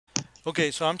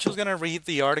Okay, so I'm just going to read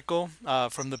the article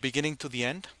from the beginning to the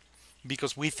end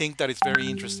because we think that it's very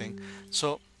interesting.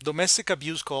 So, domestic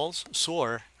abuse calls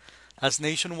soar as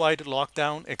nationwide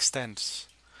lockdown extends.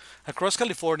 Across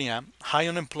California, high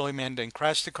unemployment and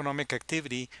crashed economic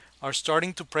activity are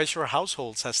starting to pressure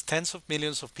households as tens of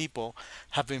millions of people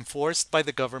have been forced by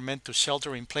the government to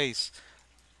shelter in place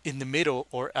in the middle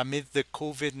or amid the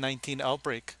COVID 19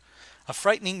 outbreak. A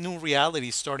frightening new reality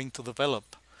is starting to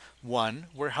develop. One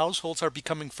where households are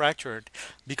becoming fractured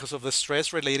because of the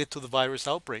stress related to the virus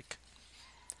outbreak.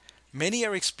 Many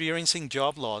are experiencing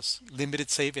job loss, limited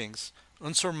savings,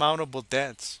 unsurmountable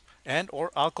debts, and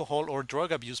or alcohol or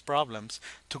drug abuse problems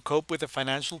to cope with the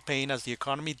financial pain as the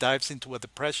economy dives into a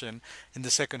depression in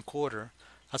the second quarter.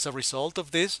 As a result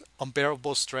of this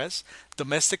unbearable stress,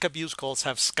 domestic abuse calls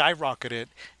have skyrocketed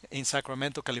in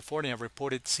Sacramento, California,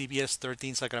 reported CBS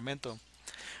 13 Sacramento.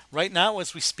 Right now,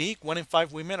 as we speak, 1 in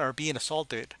 5 women are being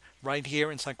assaulted right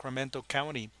here in Sacramento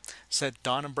County, said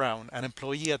Donna Brown, an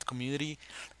employee at a community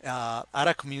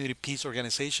peace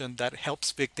organization that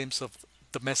helps victims of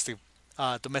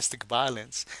domestic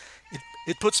violence.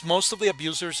 It puts most of the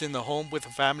abusers in the home with the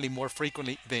family more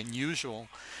frequently than usual.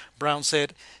 Brown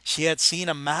said she had seen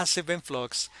a massive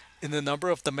influx in the number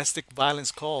of domestic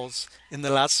violence calls in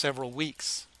the last several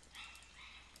weeks.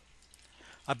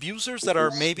 Abusers that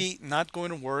are maybe not going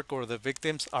to work, or the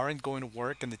victims aren't going to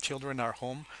work and the children are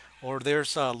home, or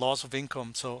there's a loss of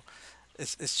income. So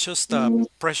it's just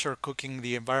pressure cooking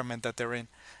the environment that they're in.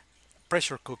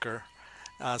 Pressure cooker,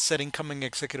 said incoming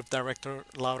executive director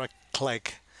Laura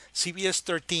Clegg. CBS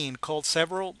 13 called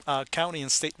several county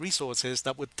and state resources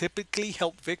that would typically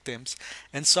help victims,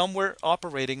 and some were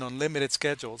operating on limited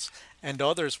schedules, and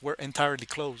others were entirely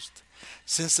closed.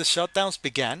 Since the shutdowns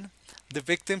began, the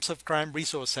Victims of Crime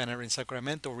Resource Center in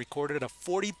Sacramento recorded a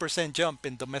 40% jump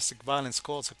in domestic violence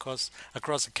calls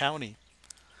across the county.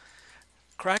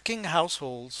 Cracking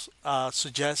households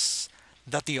suggests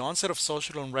that the onset of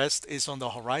social unrest is on the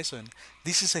horizon.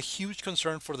 This is a huge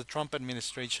concern for the Trump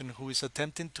administration, who is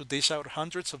attempting to dish out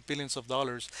hundreds of billions of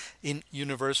dollars in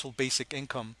universal basic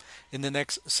income in the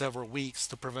next several weeks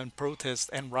to prevent protests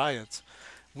and riots.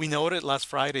 We noted last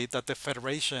Friday that the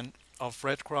Federation of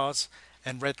Red Cross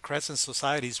and Red Crescent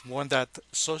societies warned that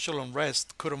social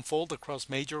unrest could unfold across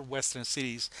major Western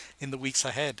cities in the weeks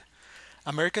ahead.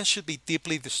 Americans should be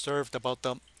deeply disturbed about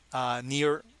the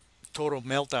near total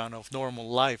meltdown of normal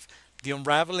life. The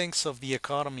unravelings of the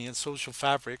economy and social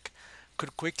fabric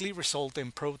could quickly result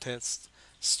in protests.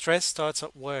 Stress starts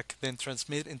at work, then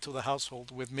transmit into the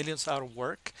household. With millions out of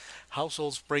work,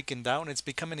 households breaking down, it's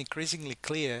becoming increasingly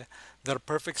clear that a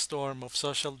perfect storm of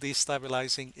social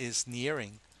destabilizing is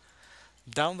nearing.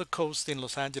 Down the coast in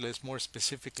Los Angeles, more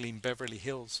specifically in Beverly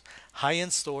Hills, high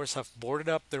end stores have boarded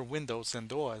up their windows and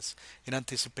doors in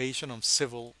anticipation of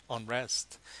civil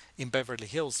unrest. In Beverly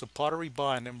Hills, the Pottery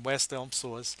Barn and West Elm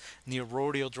stores near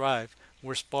Rodeo Drive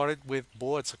were spotted with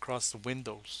boards across the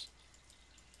windows.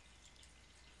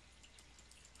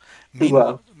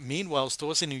 Wow. Meanwhile,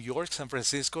 stores in New York, San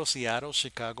Francisco, Seattle,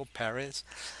 Chicago, Paris,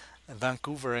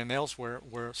 Vancouver, and elsewhere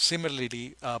were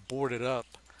similarly boarded up.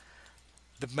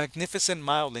 The Magnificent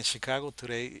Mile in Chicago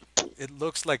today, it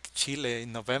looks like Chile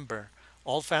in November.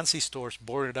 All fancy stores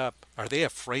boarded up. Are they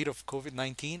afraid of COVID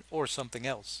 19 or something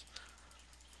else?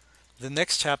 The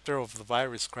next chapter of the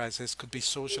virus crisis could be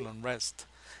social unrest.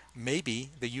 Maybe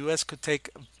the US could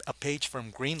take a page from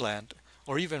Greenland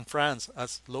or even France,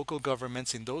 as local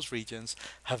governments in those regions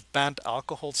have banned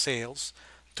alcohol sales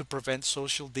to prevent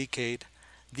social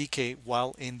decay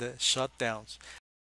while in the shutdowns.